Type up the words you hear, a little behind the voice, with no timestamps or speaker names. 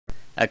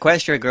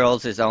Equestria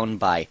Girls is owned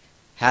by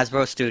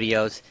Hasbro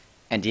Studios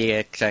and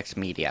DXX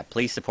Media.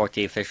 Please support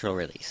the official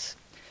release.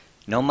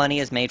 No money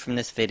is made from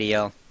this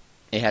video.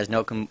 It has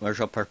no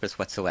commercial purpose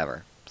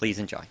whatsoever. Please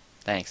enjoy.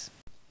 Thanks.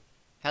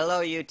 Hello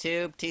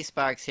YouTube,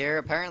 T-Sparks here.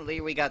 Apparently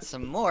we got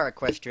some more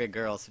Equestria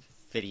Girls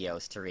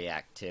videos to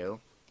react to.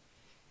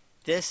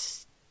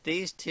 These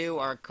two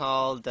are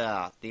called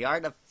The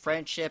Art of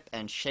Friendship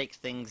and Shake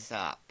Things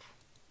Up.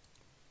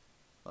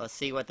 Let's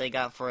see what they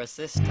got for us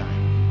this time.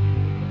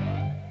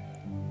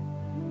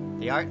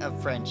 The Art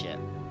of Friendship.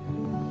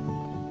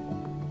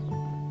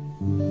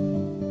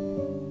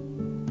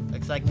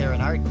 Looks like they're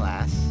in art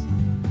class.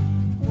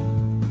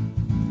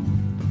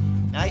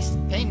 Nice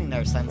painting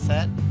there,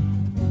 Sunset.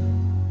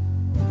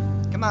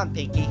 Come on,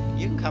 Pinky.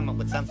 You can come up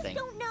with something. I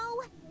just don't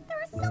know. There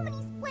are so many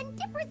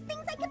splendiferous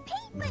things I could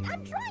paint, but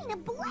I'm drawing a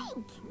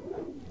blank.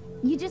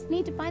 You just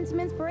need to find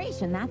some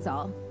inspiration, that's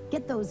all.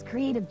 Get those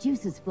creative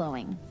juices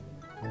flowing.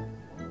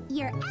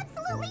 You're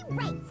absolutely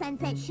right,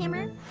 Sunset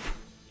Shimmer.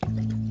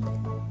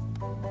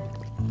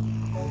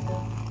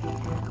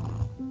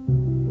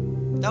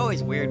 It's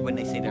always weird when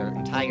they say their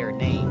entire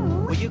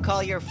name. Would you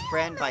call your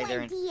friend by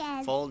their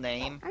full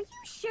name? Are you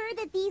sure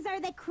that these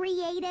are the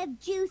creative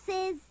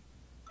juices?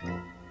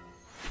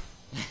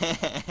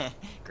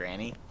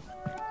 Granny?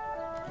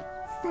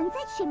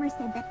 Sunset Shimmer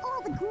said that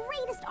all the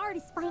greatest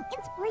artists find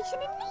inspiration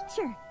in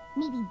nature.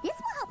 Maybe this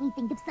will help me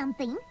think of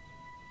something.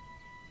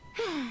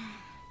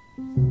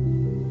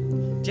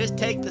 Just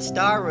take the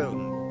star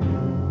route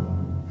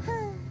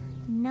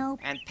Nope.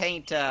 and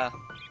paint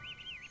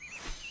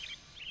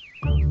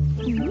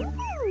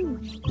Ooh,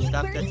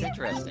 stuff very that's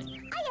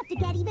interesting. I have to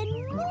get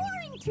even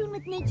more in tune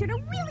with nature to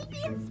really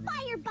be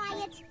inspired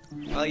by it.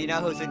 Well, you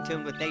know who's in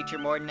tune with nature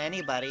more than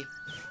anybody.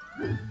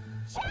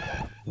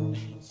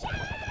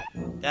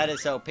 That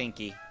is so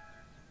Pinky.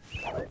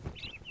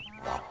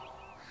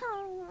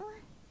 Oh.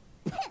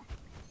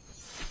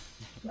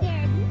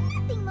 There's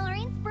nothing more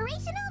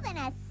inspirational than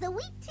a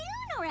sweet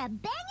tune or a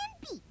bangin'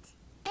 beat.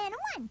 And a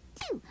 1,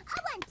 2, a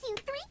 1, 2,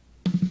 3.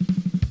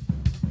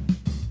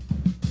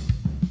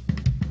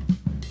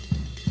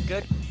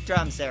 Good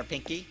drums there,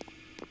 Pinky.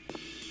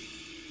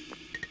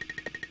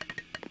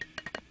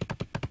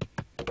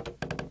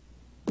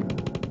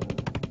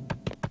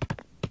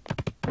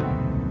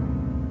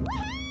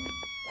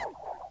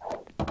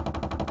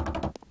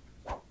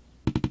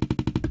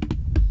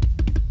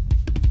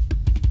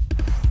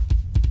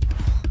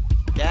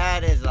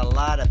 That is a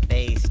lot of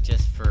bass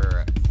just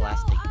for a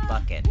plastic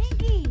bucket.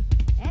 Pinky,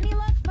 any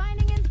luck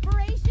finding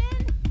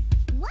inspiration?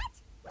 What?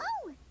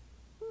 Oh,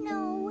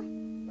 no.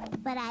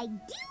 But I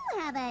do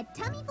have a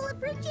tummy full of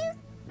fruit juice,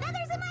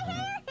 feathers in my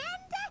hair, and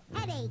a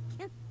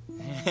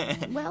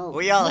headache. Well,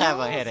 we all have a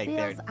when headache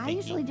there, fails, I Pinky.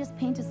 usually just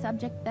paint a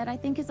subject that I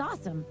think is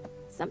awesome.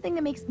 Something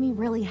that makes me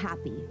really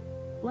happy.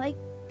 Like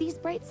these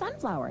bright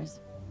sunflowers.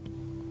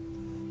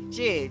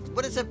 Gee,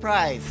 what a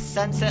surprise.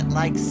 Sunset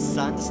likes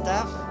sun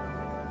stuff?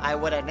 I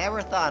would have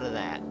never thought of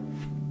that. Of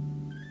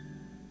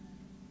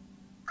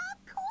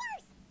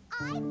course!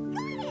 I've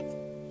got it!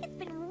 It's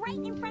been right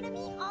in front of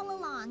me all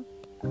along.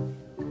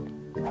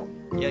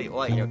 Yeah,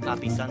 what, you'll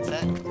copy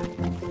Sunset?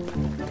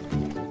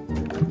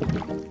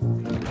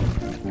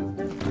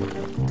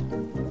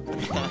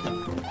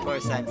 Poor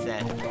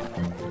Sunset.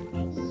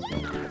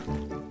 Yeah!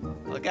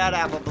 Look out,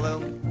 Apple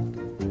Bloom.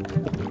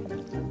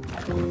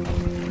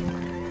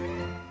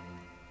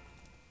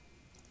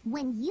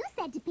 When you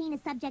said to paint a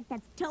subject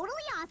that's totally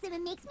awesome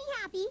and makes me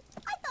happy,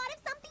 I thought of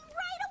something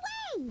right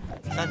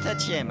away!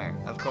 Sunset Shimmer,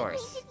 of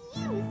course. I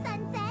painted you,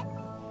 Sunset!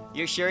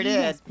 You sure did.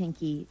 Yes,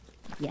 Pinky.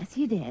 Yes,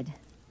 you did.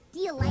 Do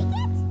you like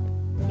it?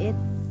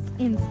 It's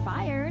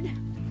inspired.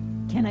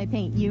 Can I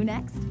paint you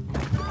next?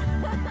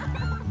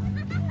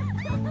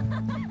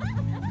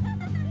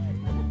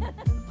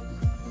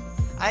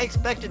 I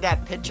expected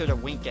that picture to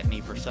wink at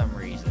me for some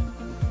reason.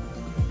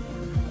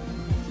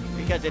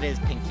 Because it is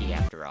Pinky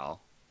after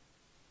all.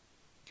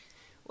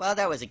 Well,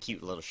 that was a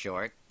cute little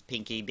short.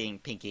 Pinky being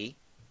Pinky.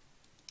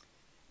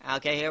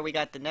 Okay, here we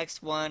got the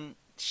next one.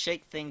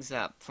 Shake Things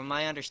Up. From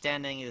my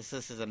understanding, this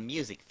is a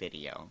music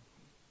video.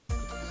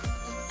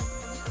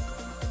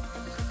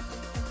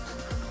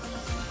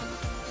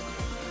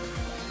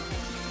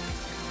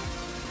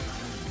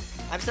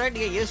 I'm starting to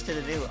get used to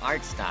the new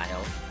art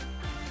style.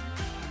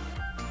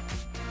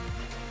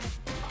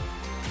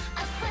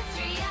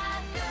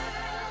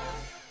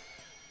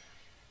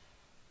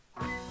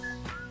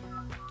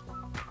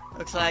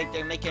 Looks like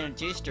they're making a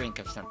juice drink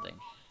of something.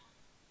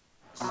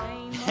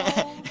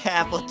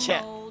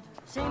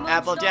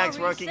 Applejack's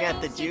working at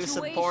the Juice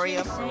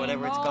Emporium, or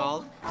whatever it's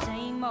called.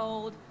 Same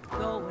old,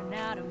 going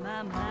out of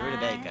my mind.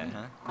 Rutabaga,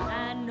 huh?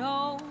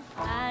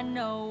 I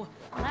know,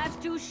 life's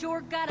too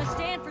short, gotta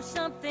stand for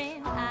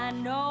something. I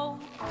know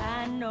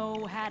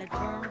how to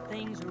turn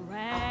things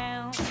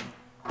around.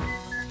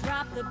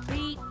 Drop the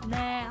beat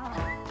now.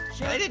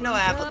 I didn't know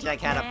Applejack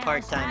had a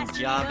part-time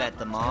job at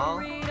the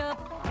mall.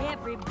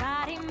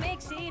 Everybody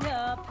mix it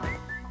up.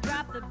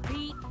 Drop the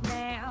beat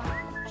now.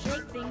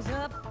 Shake things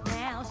up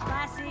now.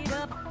 Spice it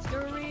up.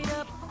 Stir it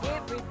up.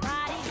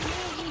 Everybody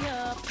do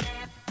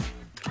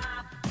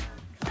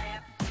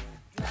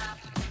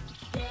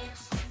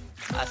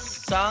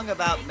song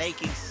about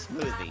making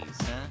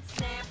smoothies, huh?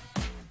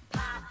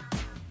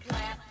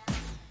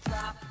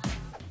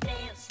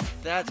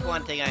 That's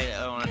one thing I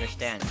don't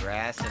understand.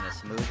 Grass in a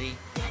smoothie?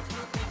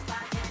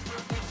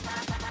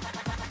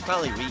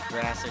 Probably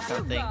wheatgrass or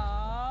something.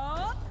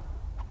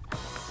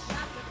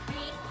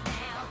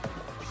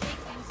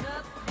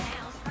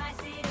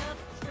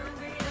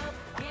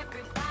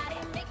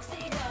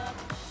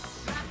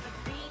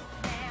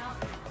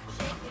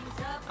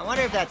 I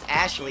wonder if that's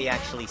Ashley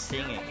actually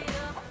singing.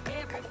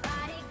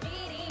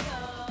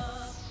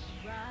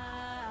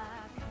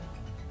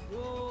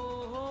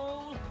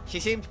 She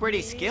seems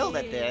pretty skilled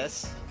at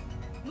this.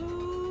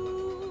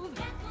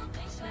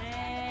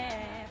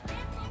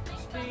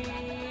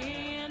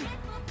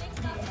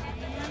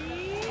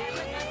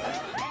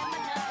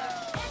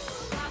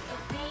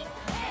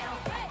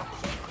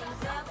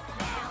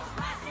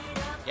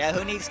 Yeah,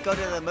 who needs to go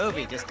to the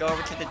movie? Just go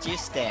over to the juice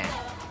stand.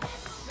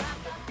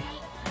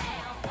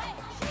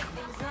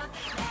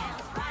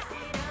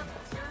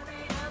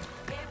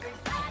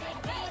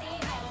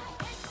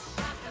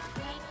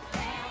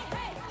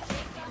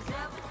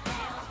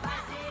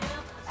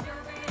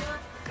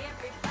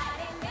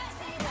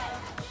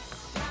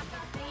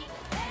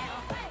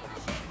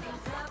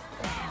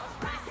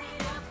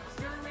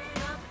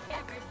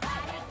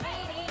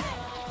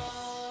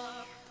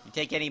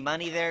 You take any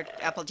money there,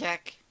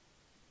 Applejack?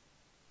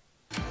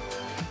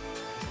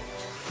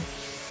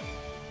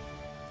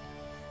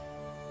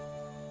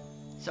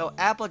 So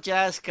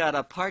Applejack's got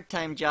a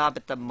part-time job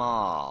at the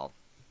mall,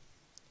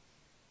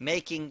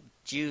 making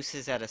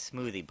juices at a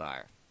smoothie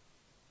bar.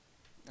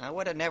 I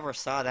would have never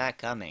saw that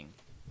coming.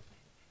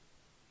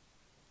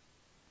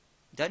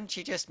 Doesn't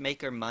she just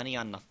make her money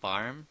on the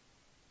farm?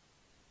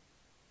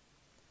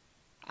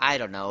 I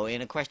don't know.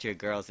 In Equestria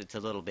Girls, it's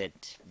a little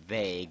bit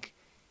vague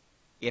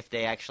if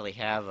they actually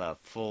have a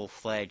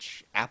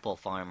full-fledged apple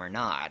farm or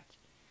not.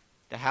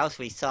 The house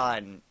we saw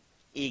in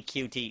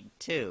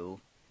EQT2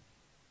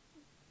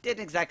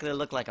 didn't exactly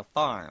look like a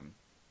farm.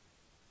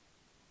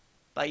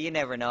 But you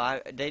never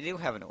know. They do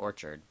have an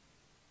orchard.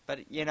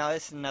 But, you know,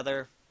 it's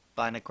another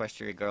fun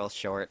Equestria Girls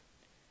short.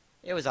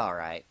 It was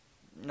alright.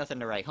 Nothing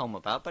to write home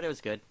about, but it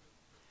was good.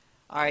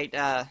 Alright,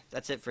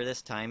 that's it for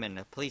this time, and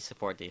please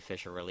support the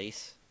official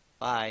release.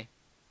 Bye.